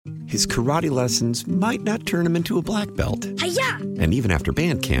his karate lessons might not turn him into a black belt. Hi-ya! And even after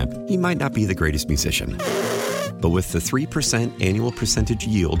band camp, he might not be the greatest musician. But with the 3% annual percentage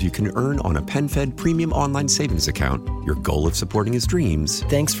yield you can earn on a PenFed premium online savings account, your goal of supporting his dreams...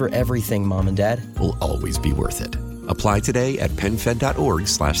 Thanks for everything, Mom and Dad. ...will always be worth it. Apply today at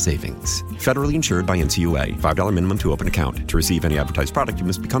PenFed.org/savings. Federally insured by NCUA. $5 minimum to open account. To receive any advertised product, you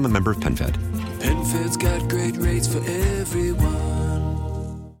must become a member of PenFed. PenFed's got great rates for everyone.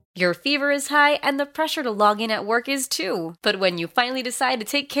 Your fever is high and the pressure to log in at work is too. But when you finally decide to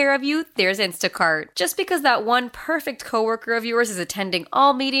take care of you, there's Instacart. Just because that one perfect coworker of yours is attending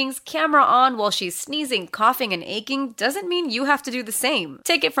all meetings, camera on while she's sneezing, coughing, and aching, doesn't mean you have to do the same.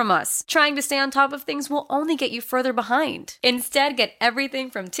 Take it from us. Trying to stay on top of things will only get you further behind. Instead, get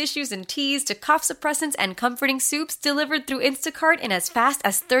everything from tissues and teas to cough suppressants and comforting soups delivered through Instacart in as fast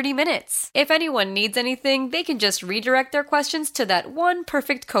as 30 minutes. If anyone needs anything, they can just redirect their questions to that one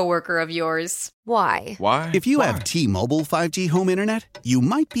perfect coworker of yours. Why? Why? If you have T-Mobile 5G home internet, you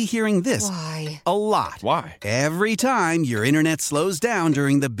might be hearing this Why? a lot. Why? Every time your internet slows down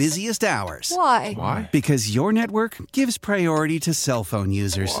during the busiest hours. Why? Why? Because your network gives priority to cell phone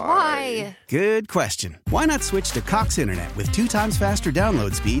users. Why? Good question. Why not switch to Cox Internet with 2 times faster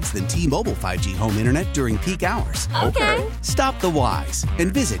download speeds than T-Mobile 5G home internet during peak hours? Okay. Stop the whys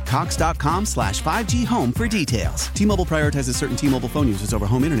and visit cox.com/5G home for details. T-Mobile prioritizes certain T-Mobile phone users over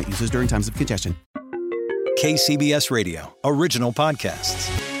home internet users during times of congestion. KCBS Radio, original podcasts.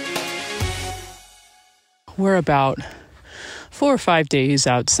 We're about 4 or 5 days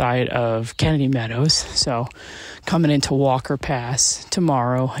outside of Kennedy Meadows, so coming into Walker Pass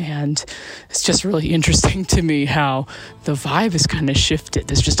tomorrow, and it's just really interesting to me how the vibe has kind of shifted.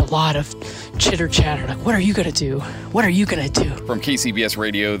 There's just a lot of chitter chatter, like, what are you going to do? What are you going to do? From KCBS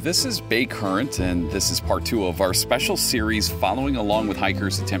Radio, this is Bay Current, and this is part 2 of our special series following along with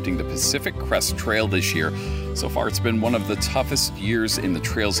hikers attempting the Pacific Crest Trail this year. So far, it's been one of the toughest years in the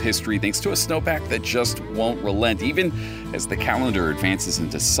trail's history, thanks to a snowpack that just won't relent, even as the calendar advances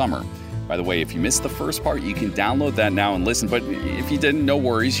into summer. By the way, if you missed the first part, you can download that now and listen. But if you didn't, no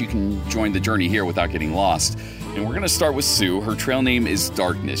worries. You can join the journey here without getting lost. And we're going to start with Sue. Her trail name is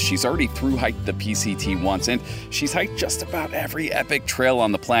Darkness. She's already thru-hiked the PCT once, and she's hiked just about every epic trail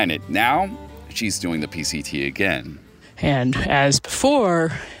on the planet. Now, she's doing the PCT again. And as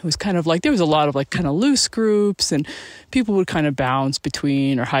before, it was kind of like there was a lot of like kind of loose groups and people would kind of bounce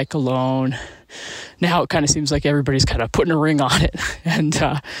between or hike alone. Now it kind of seems like everybody's kind of putting a ring on it and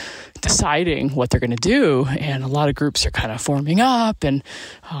deciding what they're going to do. And a lot of groups are kind of forming up. And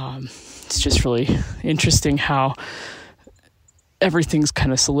it's just really interesting how everything's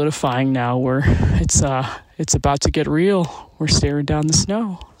kind of solidifying now where it's about to get real. We're staring down the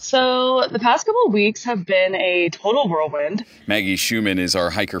snow. So the past couple of weeks have been a total whirlwind. Maggie Schumann is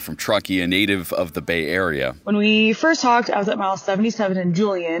our hiker from Truckee, a native of the Bay Area. When we first talked, I was at mile 77 in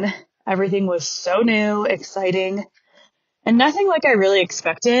Julian. Everything was so new, exciting, and nothing like I really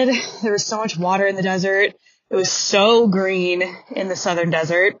expected. There was so much water in the desert. It was so green in the southern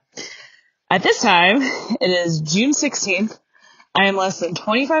desert. At this time, it is June 16th. I am less than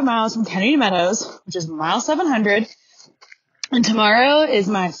 25 miles from Kennedy Meadows, which is mile 700. And tomorrow is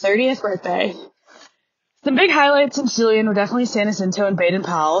my 30th birthday. Some big highlights in Julian were definitely San Jacinto and Baden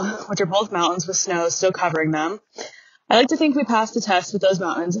Powell, which are both mountains with snow still covering them. I like to think we passed the test with those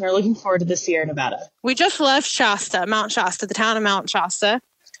mountains and are looking forward to the Sierra Nevada. We just left Shasta, Mount Shasta, the town of Mount Shasta.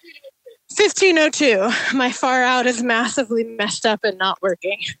 1502. My far out is massively messed up and not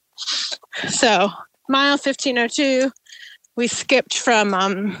working. So, mile 1502, we skipped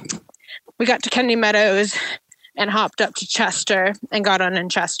from, we got to Kennedy Meadows and hopped up to Chester and got on in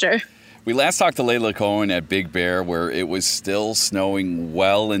Chester. We last talked to Layla Cohen at Big Bear, where it was still snowing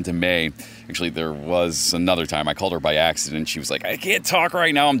well into May. Actually, there was another time I called her by accident. She was like, I can't talk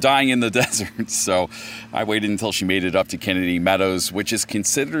right now. I'm dying in the desert. So I waited until she made it up to Kennedy Meadows, which is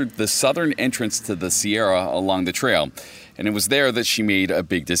considered the southern entrance to the Sierra along the trail. And it was there that she made a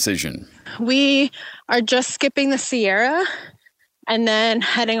big decision. We are just skipping the Sierra and then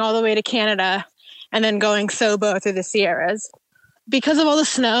heading all the way to Canada and then going Sobo through the Sierras. Because of all the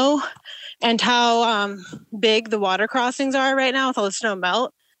snow and how big the water crossings are right now with all the snow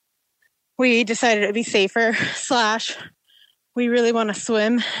melt, we decided it'd be safer, / we really want to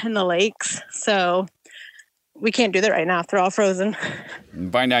swim in the lakes. So we can't do that right now. They're all frozen.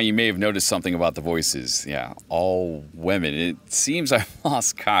 By now, you may have noticed something about the voices. Yeah, all women. It seems I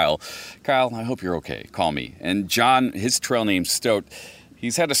lost Kyle. Kyle, I hope you're okay. Call me. And John, his trail name's Stoat.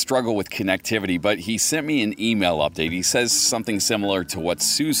 He's had a struggle with connectivity, but he sent me an email update. He says something similar to what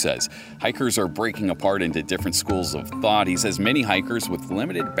Sue says. Hikers are breaking apart into different schools of thought. He says many hikers with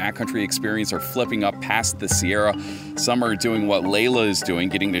limited backcountry experience are flipping up past the Sierra. Some are doing what Layla is doing,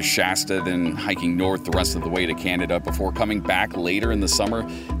 getting to Shasta, then hiking north the rest of the way to Canada before coming back later in the summer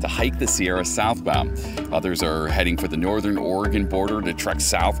to hike the Sierra southbound. Others are heading for the northern Oregon border to trek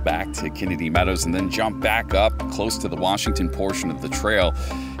south back to Kennedy Meadows and then jump back up close to the Washington portion of the trail.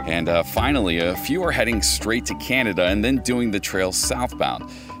 And finally, a few are heading straight to Canada and then doing the trail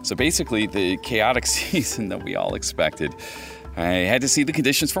southbound. So basically, the chaotic season that we all expected. I had to see the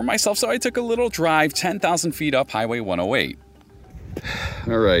conditions for myself, so I took a little drive 10,000 feet up Highway 108.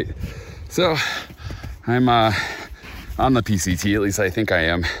 All right, so I'm on the PCT, at least I think I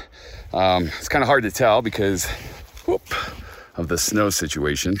am. It's kind of hard to tell because of the snow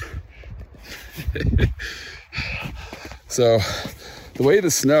situation. So the way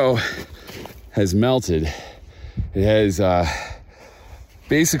the snow has melted, it has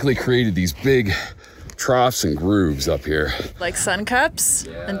basically created these big troughs and grooves up here. Like sun cups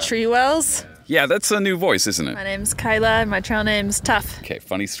and tree wells. Yeah, that's a new voice, isn't it? My name's Kyla, and my trail name's Tough. Okay,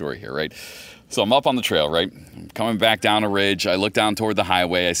 funny story here, right? So I'm up on the trail, right? I'm coming back down a ridge. I look down toward the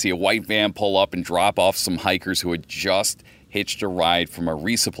highway. I see a white van pull up and drop off some hikers who had just hitched a ride from a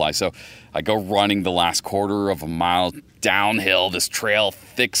resupply. So I go running the last quarter of a mile downhill, this trail,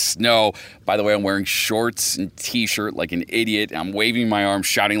 thick snow. By the way, I'm wearing shorts and t-shirt like an idiot. I'm waving my arms,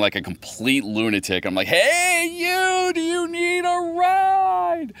 shouting like a complete lunatic. I'm like, hey, you, do you need a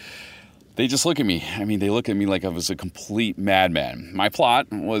ride? They just look at me. I mean, they look at me like I was a complete madman. My plot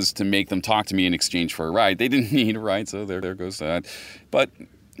was to make them talk to me in exchange for a ride. They didn't need a ride, so there goes that. But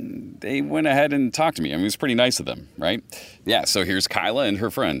they went ahead and talked to me. I mean, it was pretty nice of them, right? Yeah, so here's Kyla and her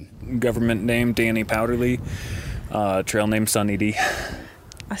friend. Government name Danny Powderly, trail name Sunny D.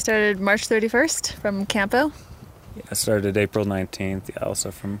 I started March 31st from Campo. Yeah, I started April 19th, yeah,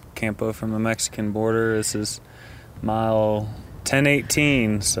 also from Campo from the Mexican border. This is mile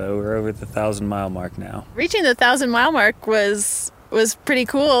 1018, so we're over the 1,000-mile mark now. Reaching the 1,000-mile mark was pretty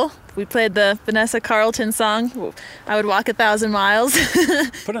cool. We played the Vanessa Carlton song, I Would Walk 1,000 Miles.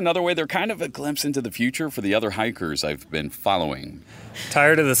 Put another way, they're kind of a glimpse into the future for the other hikers I've been following.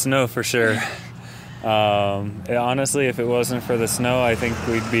 Tired of the snow for sure. Honestly, if it wasn't for the snow, I think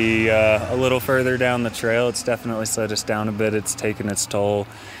we'd be a little further down the trail. It's definitely slowed us down a bit. It's taken its toll.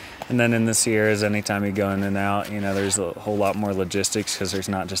 And then in the Sierras, anytime you go in and out, you know, there's a whole lot more logistics because there's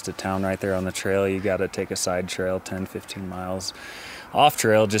not just a town right there on the trail. You got to take a side trail 10, 15 miles off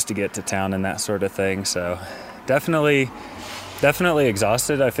trail just to get to town and that sort of thing. So definitely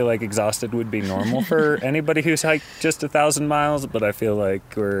exhausted. I feel like exhausted would be normal for anybody who's hiked just 1,000 miles, but I feel like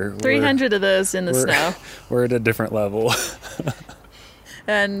we're 300 of those in the snow. We're at a different level.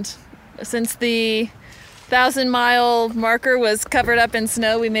 And since the 1,000-mile marker was covered up in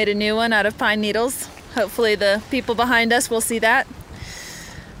snow, we made a new one out of pine needles. Hopefully the people behind us will see that.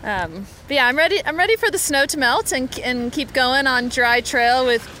 But yeah, I'm ready for the snow to melt and keep going on dry trail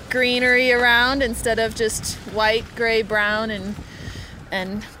with greenery around instead of just white, gray, brown,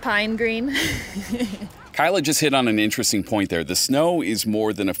 and pine green. Kyla just hit on an interesting point there. The snow is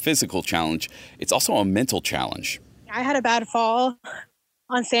more than a physical challenge. It's also a mental challenge. I had a bad fall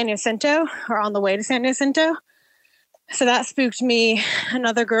on San Jacinto, or on the way to San Jacinto. So that spooked me.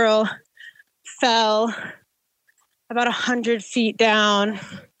 Another girl fell about 100 feet down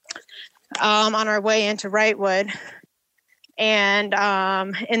on our way into Wrightwood and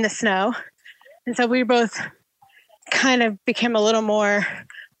in the snow. And so we both kind of became a little more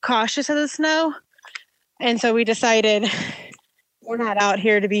cautious of the snow. And so we decided we're not out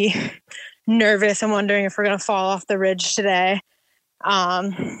here to be nervous and wondering if we're going to fall off the ridge today.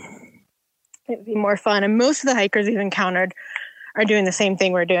 It'd be more fun. And most of the hikers we've encountered are doing the same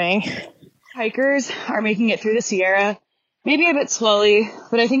thing we're doing. Hikers are making it through the Sierra, maybe a bit slowly,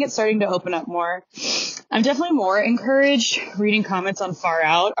 but I think it's starting to open up more. I'm definitely more encouraged reading comments on Far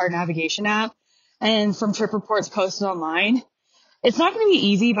Out, our navigation app, and from trip reports posted online. It's not going to be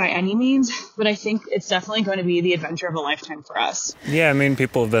easy by any means, but I think it's definitely going to be the adventure of a lifetime for us. Yeah, I mean,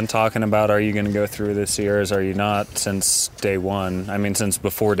 people have been talking about, are you going to go through the Sierras, are you not, since day one. I mean, since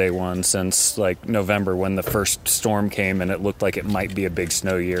before day one, since like November when the first storm came and it looked like it might be a big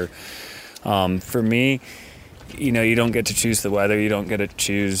snow year. For me, you know, you don't get to choose the weather. You don't get to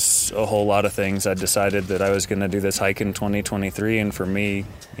choose a whole lot of things. I decided that I was going to do this hike in 2023. And for me,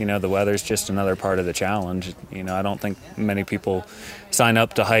 you know, the weather's just another part of the challenge. You know, I don't think many people sign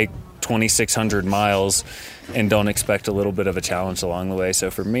up to hike 2,600 miles and don't expect a little bit of a challenge along the way.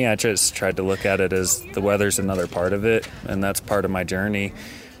 So for me, I just tried to look at it as the weather's another part of it, and that's part of my journey.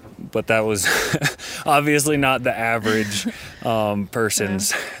 But that was obviously not the average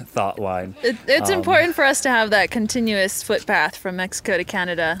person's thought line. It's important for us to have that continuous footpath from Mexico to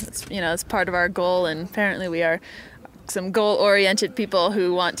Canada. It's part of our goal, and apparently we are some goal-oriented people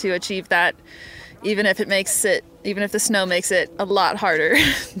who want to achieve that, even if the snow makes it a lot harder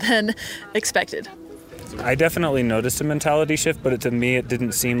than expected. I definitely noticed a mentality shift, but to me it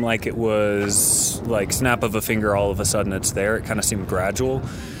didn't seem like it was like snap of a finger, all of a sudden it's there. It kind of seemed gradual.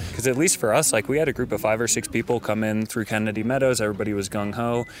 Because at least for us, like we had a group of 5 or 6 people come in through Kennedy Meadows. Everybody was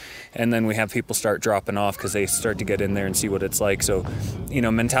gung-ho. And then we have people start dropping off because they start to get in there and see what it's like. So,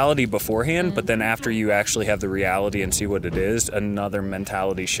 mentality beforehand, but then after you actually have the reality and see what it is, another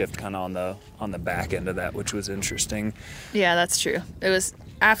mentality shift kind of on the back end of that, which was interesting. Yeah, that's true. It was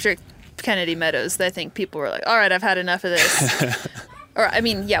after Kennedy Meadows that I think people were like, all right, I've had enough of this.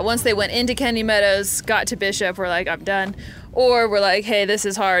 Once they went into Kennedy Meadows, got to Bishop, we're like, I'm done. Or we're like, hey, this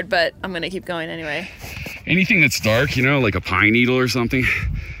is hard, but I'm going to keep going anyway. Anything that's dark, like a pine needle or something,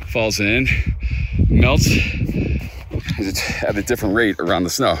 falls in, melts at a different rate around the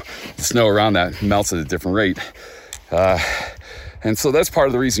snow. The snow around that melts at a different rate. And so that's part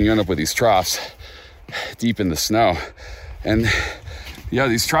of the reason you end up with these troughs deep in the snow. And yeah,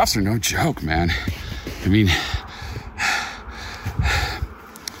 these troughs are no joke, man. I mean,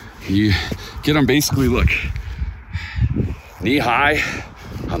 you get them basically, look, knee high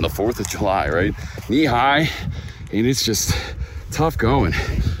on the 4th of July, right? Knee high, and it's just tough going.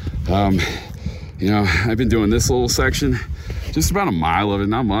 I've been doing this little section, just about a mile of it,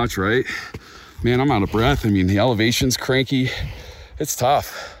 not much, right? Man, I'm out of breath. I mean, the elevation's cranky. It's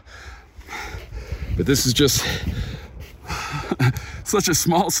tough. But this is just such a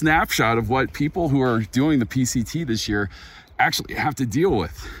small snapshot of what people who are doing the PCT this year actually have to deal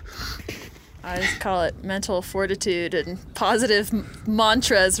with. I just call it mental fortitude and positive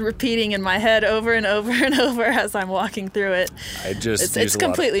mantras repeating in my head over and over and over as I'm walking through it. It's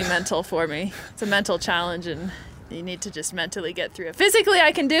completely mental for me. It's a mental challenge, and you need to just mentally get through it. Physically,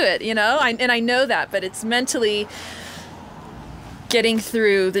 I can do it, and I know that, but it's mentally getting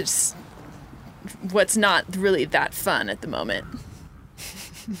through this, what's not really that fun at the moment.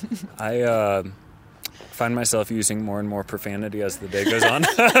 I find myself using more and more profanity as the day goes on.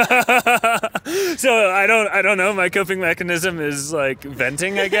 So I don't know. My coping mechanism is like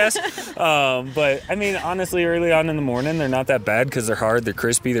venting, I guess. But I mean, honestly, early on in the morning, they're not that bad because they're hard, they're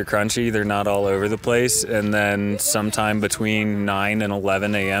crispy, they're crunchy, they're not all over the place. And then sometime between 9 and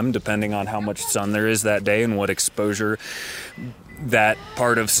 11 a.m., depending on how much sun there is that day and what exposure that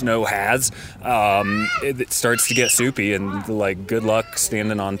part of snow has, it starts to get soupy, and like good luck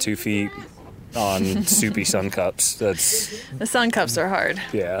standing on 2 feet on soupy sun cups. The sun cups are hard.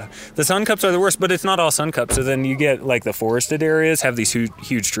 Yeah, the sun cups are the worst, but it's not all sun cups. So then you get like the forested areas have these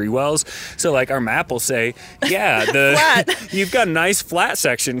huge tree wells. So like our map will say, yeah, you've got a nice flat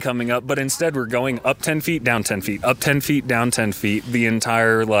section coming up, but instead we're going up 10 feet, down 10 feet, up 10 feet, down 10 feet, the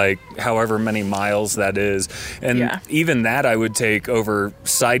entire like however many miles that is. And even that I would take over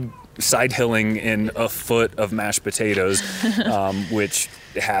side hilling in a foot of mashed potatoes, which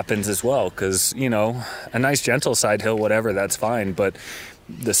happens as well, because a nice gentle side hill, whatever, that's fine, but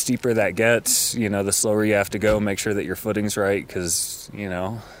the steeper that gets, the slower you have to go. Make sure that your footing's right, because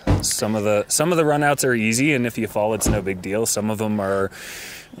some of the runouts are easy, and if you fall, it's no big deal. Some of them are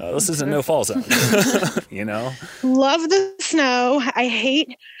this is a no fall zone. Love the snow. I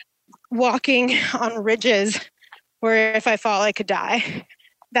hate walking on ridges where if I fall I could die.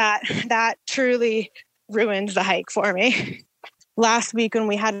 That truly ruins the hike for me. Last week when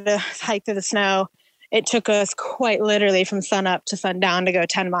we had to hike through the snow, it took us quite literally from sun up to sundown to go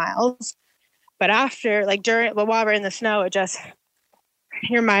 10 miles. But after, while we're in the snow,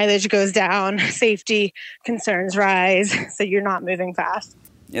 your mileage goes down, safety concerns rise, so you're not moving fast.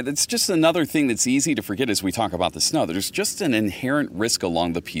 Yeah, that's just another thing that's easy to forget as we talk about the snow. There's just an inherent risk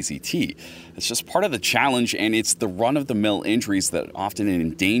along the PCT. It's just part of the challenge, and it's the run-of-the-mill injuries that often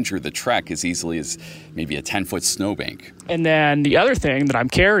endanger the trek as easily as maybe a 10-foot snowbank. And then the other thing that I'm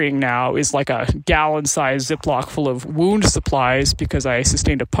carrying now is like a gallon-sized Ziploc full of wound supplies because I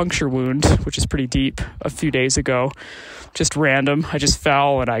sustained a puncture wound, which is pretty deep, a few days ago. Just random. I just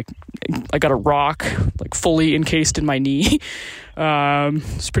fell and I got a rock like fully encased in my knee.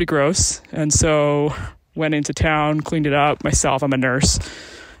 It's pretty gross. And so went into town, cleaned it up myself. I'm a nurse.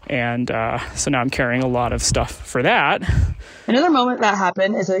 And so now I'm carrying a lot of stuff for that. Another moment that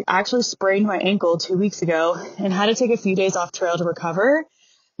happened is I actually sprained my ankle 2 weeks ago and had to take a few days off trail to recover.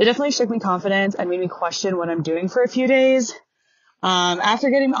 It definitely shook me confidence and made me question what I'm doing for a few days.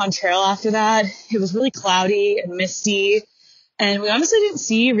 After getting on trail after that, it was really cloudy and misty, and we honestly didn't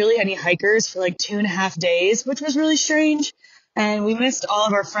see really any hikers for like 2.5 days, which was really strange. And we missed all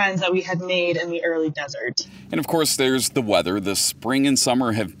of our friends that we had made in the early desert. And of course, there's the weather. The spring and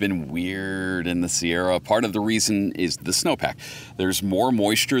summer have been weird in the Sierra. Part of the reason is the snowpack. There's more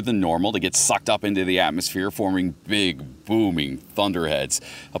moisture than normal that gets sucked up into the atmosphere, forming big, booming thunderheads.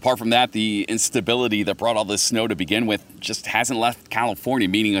 Apart from that, the instability that brought all this snow to begin with just hasn't left California,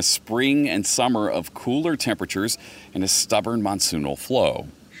 meaning a spring and summer of cooler temperatures and a stubborn monsoonal flow.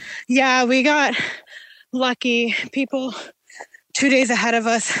 Yeah, we got lucky. People 2 days ahead of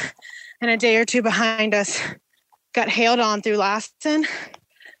us and a day or two behind us got hailed on through Laston.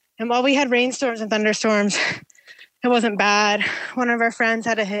 And while we had rainstorms and thunderstorms, it wasn't bad. One of our friends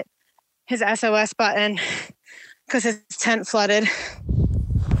had to hit his SOS button because his tent flooded.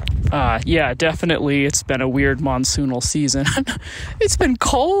 Yeah, definitely. It's been a weird monsoonal season. It's been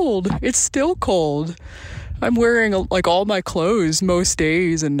cold. It's still cold. I'm wearing like all my clothes most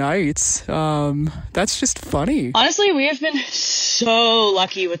days and nights. That's just funny. Honestly, we have been so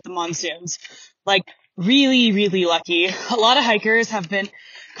lucky with the monsoons. Like really, really lucky. A lot of hikers have been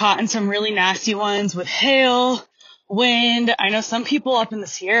caught in some really nasty ones with hail, wind. I know some people up in the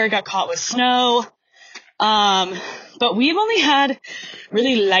Sierra got caught with snow. But we've only had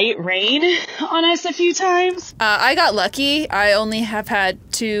really light rain on us a few times. I got lucky. I only have had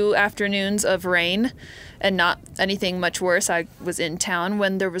 2 afternoons of rain and not anything much worse. I was in town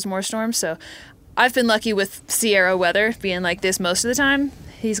when there was more storms, so I've been lucky with Sierra weather being like this most of the time.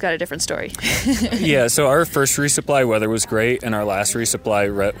 He's got a different story. Yeah, so our first resupply weather was great, and our last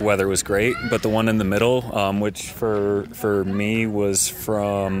resupply weather was great, but the one in the middle, which for me was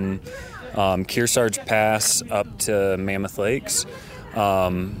from Kearsarge Pass up to Mammoth Lakes,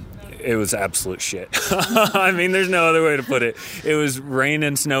 it was absolute shit. I mean, there's no other way to put it. It was rain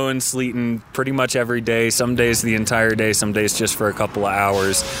and snow and sleet and pretty much every day. Some days the entire day, some days just for a couple of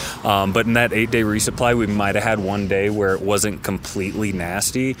hours. But in that 8-day resupply, we might have had one day where it wasn't completely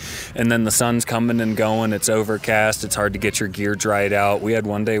nasty. And then the sun's coming and going. It's overcast. It's hard to get your gear dried out. We had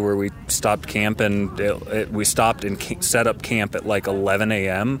one day where we stopped camping. We stopped and set up camp at like 11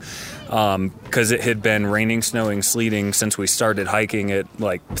 a.m. Because it had been raining, snowing, sleeting since we started hiking at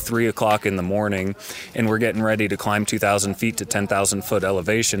like 3 o'clock in the morning, and we're getting ready to climb 2,000 feet to 10,000 foot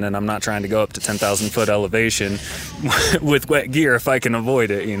elevation, and I'm not trying to go up to 10,000 foot elevation with wet gear if I can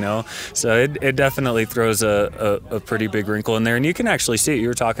avoid it, you know? So it definitely throws a pretty big wrinkle in there, and you can actually see it. You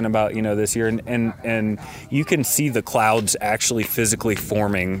were talking about, you know, this year, and you can see the clouds actually physically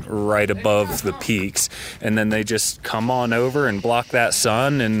forming right above the peaks, and then they just come on over and block that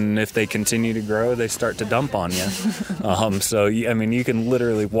sun, and if they continue to grow, they start to dump on you. So, I mean, you can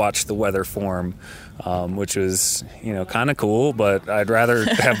literally watch the weather form, which was, you know, kind of cool, but I'd rather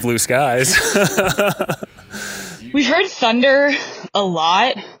have blue skies. We've heard thunder a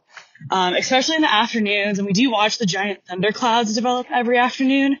lot, especially in the afternoons, and we do watch the giant thunder clouds develop every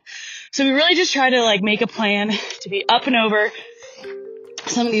afternoon. So we really just try to like make a plan to be up and over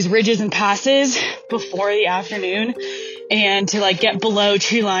some of these ridges and passes before the afternoon and to like get below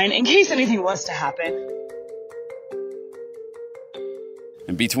tree line in case anything was to happen.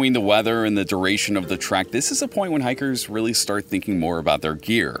 And between the weather and the duration of the trek, this is a point when hikers really start thinking more about their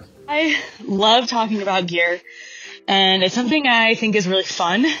gear. I love talking about gear, and it's something I think is really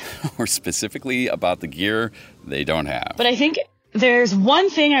fun. Or specifically about the gear they don't have. But I think there's one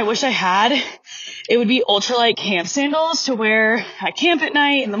thing I wish I had. It would be ultralight camp sandals to wear at camp at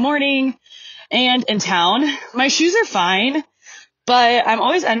night, in the morning, and in town. My shoes are fine, but I'm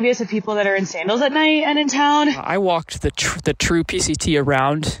always envious of people that are in sandals at night and in town. I walked the true PCT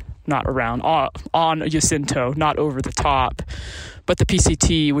on Jacinto, not over the top, but the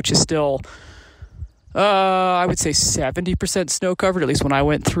PCT, which is still, I would say 70% snow covered, at least when I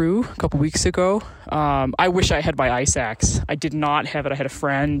went through a couple weeks ago. I wish I had my ice axe. I did not have it. I had a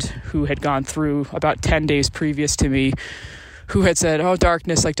friend who had gone through about 10 days previous to me who had said, "Oh,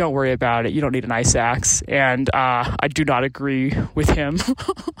 darkness, like, don't worry about it. You don't need an ice axe." And I do not agree with him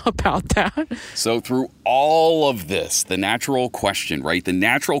about that. So through all of this, the natural question, right? The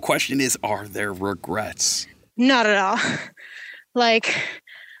natural question is, are there regrets? Not at all. Like,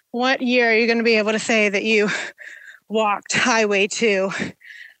 what year are you going to be able to say that you walked Highway 2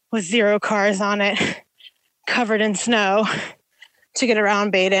 with 0 cars on it, covered in snow to get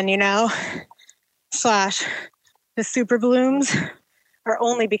around Baden, you know? / the super blooms are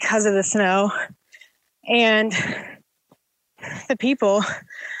only because of the snow. And the people,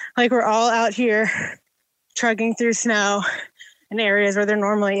 like, we're all out here trudging through snow in areas where there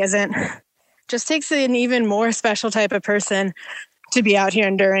normally isn't. Just takes an even more special type of person to be out here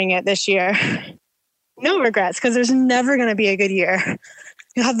enduring it this year. No regrets, because there's never going to be a good year.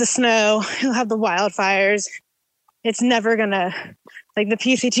 You'll have the snow, you'll have the wildfires. It's never going to, like, the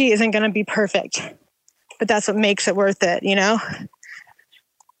PCT isn't going to be perfect, but that's what makes it worth it, you know?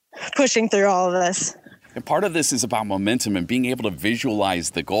 Pushing through all of this. And part of this is about momentum and being able to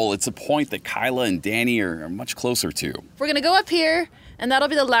visualize the goal. It's a point that Kyla and Danny are much closer to. We're going to go up here, and that'll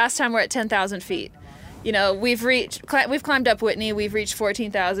be the last time we're at 10,000 feet. You know, we've climbed up Whitney, we've reached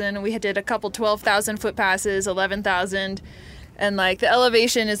 14,000, we did a couple 12,000 foot passes, 11,000, and like the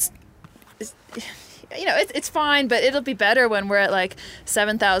elevation is you know, it's fine, but it'll be better when we're at like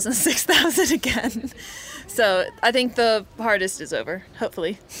 7,000, 6,000 again. So I think the hardest is over,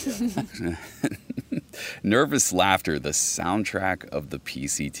 hopefully. Nervous laughter, the soundtrack of the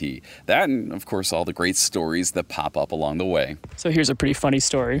PCT. That and, of course, all the great stories that pop up along the way. So here's a pretty funny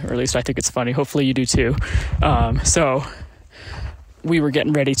story, or at least I think it's funny. Hopefully you do too. So we were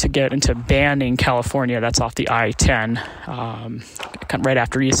getting ready to get into Banning, California. That's off the I-10, right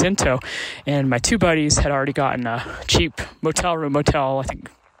after Jacinto. And my two buddies had already gotten a cheap motel,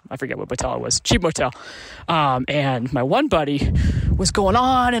 I forget what motel it was, cheap motel. And my one buddy was going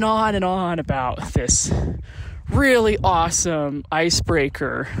on and on and on about this really awesome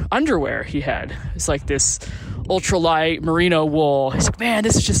icebreaker underwear he had. It's like this ultralight merino wool. He's like, man,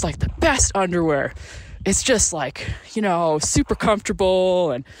 this is just like the best underwear. It's just like, you know, super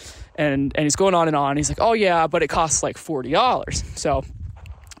comfortable. And he's going on and on. He's like, oh yeah, but it costs like $40. So,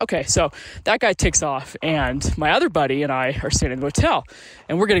 okay, so that guy takes off, and my other buddy and I are staying in the hotel,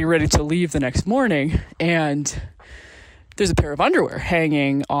 and we're getting ready to leave the next morning, and there's a pair of underwear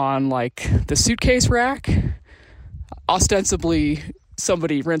hanging on like the suitcase rack. Ostensibly,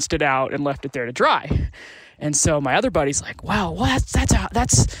 somebody rinsed it out and left it there to dry. And so my other buddy's like, wow, well,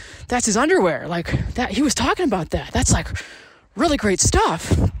 that's his underwear. Like that, he was talking about that. That's like really great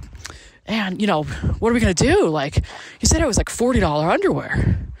stuff. And, you know, what are we going to do? Like, he said it was like $40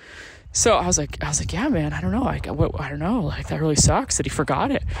 underwear. So I was like, yeah, man, I don't know. I don't know. Like, that really sucks that he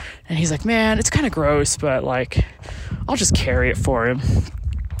forgot it. And he's like, man, it's kind of gross, but like, I'll just carry it for him.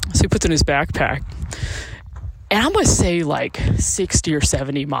 So he puts it in his backpack. And I'm going to say like 60 or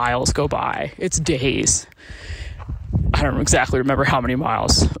 70 miles go by. It's days. I don't exactly remember how many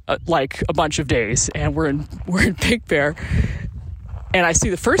miles, like a bunch of days. And we're in Big Bear. And I see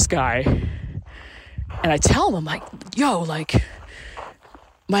the first guy, and I tell him, I'm like, yo, like,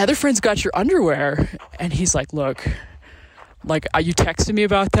 my other friend's got your underwear. And he's like, look, like, you texted me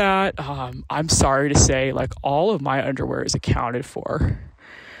about that. I'm sorry to say, like, all of my underwear is accounted for.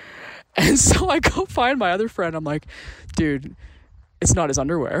 And so I go find my other friend. I'm like, dude, it's not his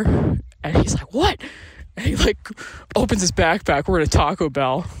underwear. And he's like, what? And he, like, opens his backpack. We're at a Taco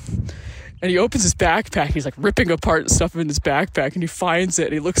Bell. And he opens his backpack. He's like ripping apart stuff in his backpack, and he finds it,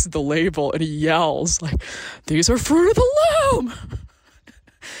 and he looks at the label, and he yells like, "These are Fruit of the Loom!"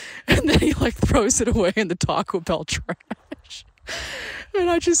 And then he like throws it away in the Taco Bell trash.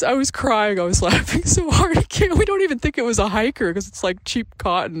 And I was crying. I was laughing so hard. We don't even think it was a hiker because it's like cheap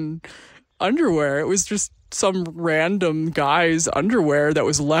cotton underwear. It was just some random guy's underwear that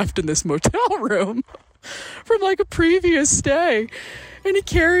was left in this motel room from like a previous stay. And he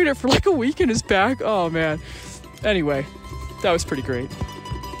carried it for like a week in his back. Oh, man. Anyway, that was pretty great.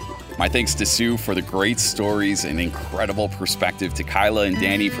 My thanks to Sue for the great stories and incredible perspective, to Kyla and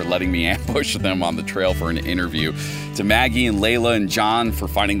Danny for letting me ambush them on the trail for an interview, to Maggie and Layla and John for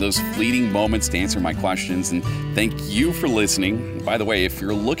finding those fleeting moments to answer my questions, and thank you for listening. By the way, if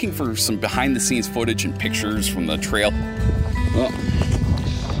you're looking for some behind-the-scenes footage and pictures from the trail, well,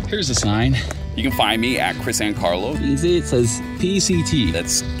 here's a sign. You can find me at Kris Ankarlo. You see, it says PCT.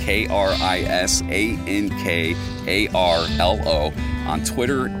 That's KrisAnkarlo on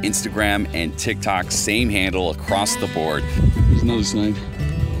Twitter, Instagram, and TikTok. Same handle across the board. There's another sign.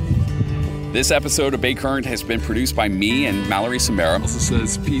 This episode of Bay Current has been produced by me and Mallory Samara. Also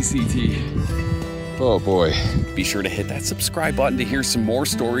says PCT. Oh boy. Be sure to hit that subscribe button to hear some more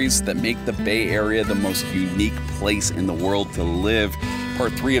stories that make the Bay Area the most unique place in the world to live.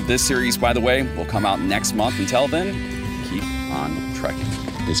 Part 3 of this series, by the way, will come out next month. Until then, keep on trekking.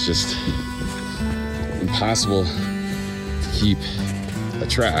 It's just impossible to keep a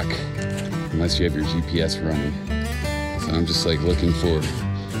track unless you have your GPS running. So I'm just like looking for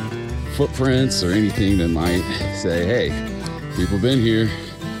footprints or anything that might say, hey, people been here,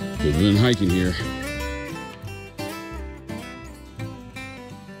 people been hiking here.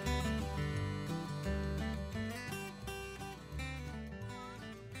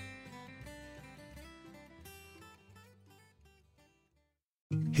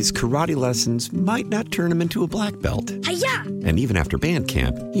 his karate lessons might not turn him into a black belt. Hi-ya! And even after band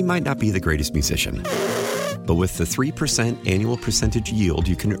camp, he might not be the greatest musician. But with the 3% annual percentage yield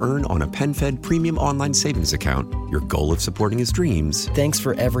you can earn on a PenFed premium online savings account, your goal of supporting his dreams... Thanks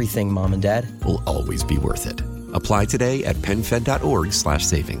for everything, Mom and Dad. ...will always be worth it. Apply today at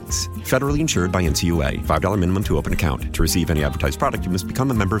PenFed.org/savings. Federally insured by NCUA. $5 minimum to open account. To receive any advertised product, you must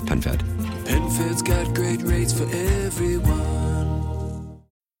become a member of PenFed. PenFed's got great rates for everyone.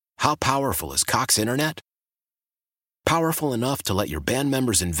 How powerful is Cox Internet? Powerful enough to let your band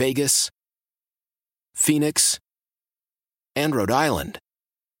members in Vegas, Phoenix, and Rhode Island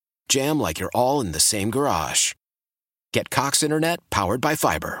jam like you're all in the same garage. Get Cox Internet powered by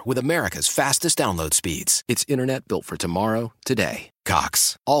fiber with America's fastest download speeds. It's internet built for tomorrow, today.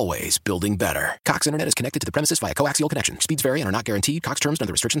 Cox, always building better. Cox Internet is connected to the premises via coaxial connection. Speeds vary and are not guaranteed. Cox terms and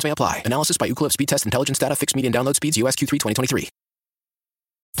other restrictions may apply. Analysis by Ookla of Speed Test Intelligence Data. Fixed median download speeds. US Q3 2023.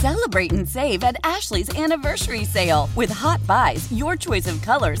 Celebrate and save at Ashley's Anniversary Sale. With Hot Buys, your choice of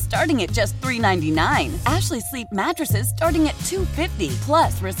colors starting at just $3.99. Ashley Sleep mattresses starting at $2.50.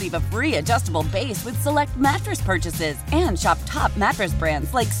 Plus, receive a free adjustable base with select mattress purchases. And shop top mattress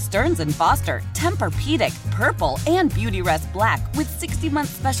brands like Stearns & Foster, Tempur-Pedic, Purple, and Beautyrest Black with 60-month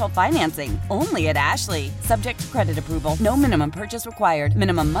special financing. Only at Ashley. Subject to credit approval. No minimum purchase required.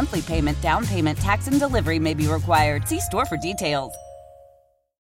 Minimum monthly payment, down payment, tax, and delivery may be required. See store for details.